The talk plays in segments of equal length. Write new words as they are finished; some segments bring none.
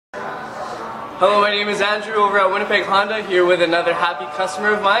Hello, my name is Andrew over at Winnipeg Honda, here with another happy customer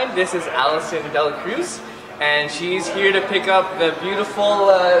of mine. This is Allyson Delacruz, and she's here to pick up the beautiful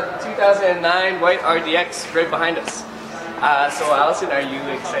 2009 white RDX right behind us. So Allyson, are you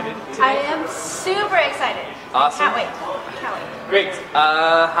excited today? I am super excited. Awesome. Can't wait. Can't wait. Great.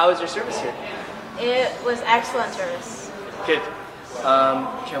 How was your service here? It was excellent service. Good.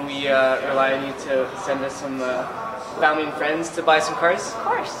 Can we rely on you to send us some family and friends to buy some cars? Of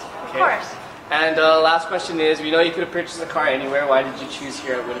course. Okay. Of course. And last question is, we know you could have purchased a car anywhere. Why did you choose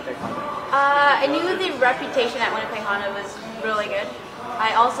here at Winnipeg Honda? I knew the reputation at Winnipeg Honda was really good.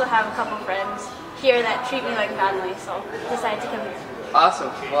 I also have a couple friends here that treat me like family, so decided to come here.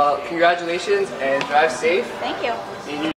 Awesome. Well, congratulations and drive safe. Thank you.